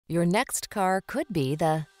Your next car could be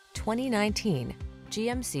the 2019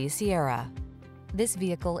 GMC Sierra. This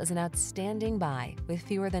vehicle is an outstanding buy with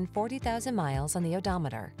fewer than 40,000 miles on the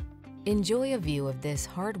odometer. Enjoy a view of this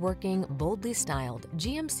hard-working, boldly styled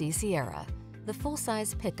GMC Sierra, the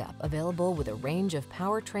full-size pickup available with a range of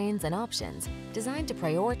powertrains and options designed to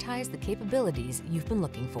prioritize the capabilities you've been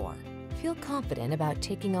looking for. Feel confident about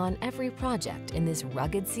taking on every project in this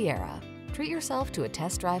rugged Sierra. Treat yourself to a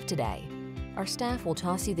test drive today. Our staff will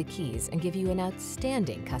toss you the keys and give you an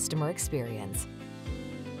outstanding customer experience.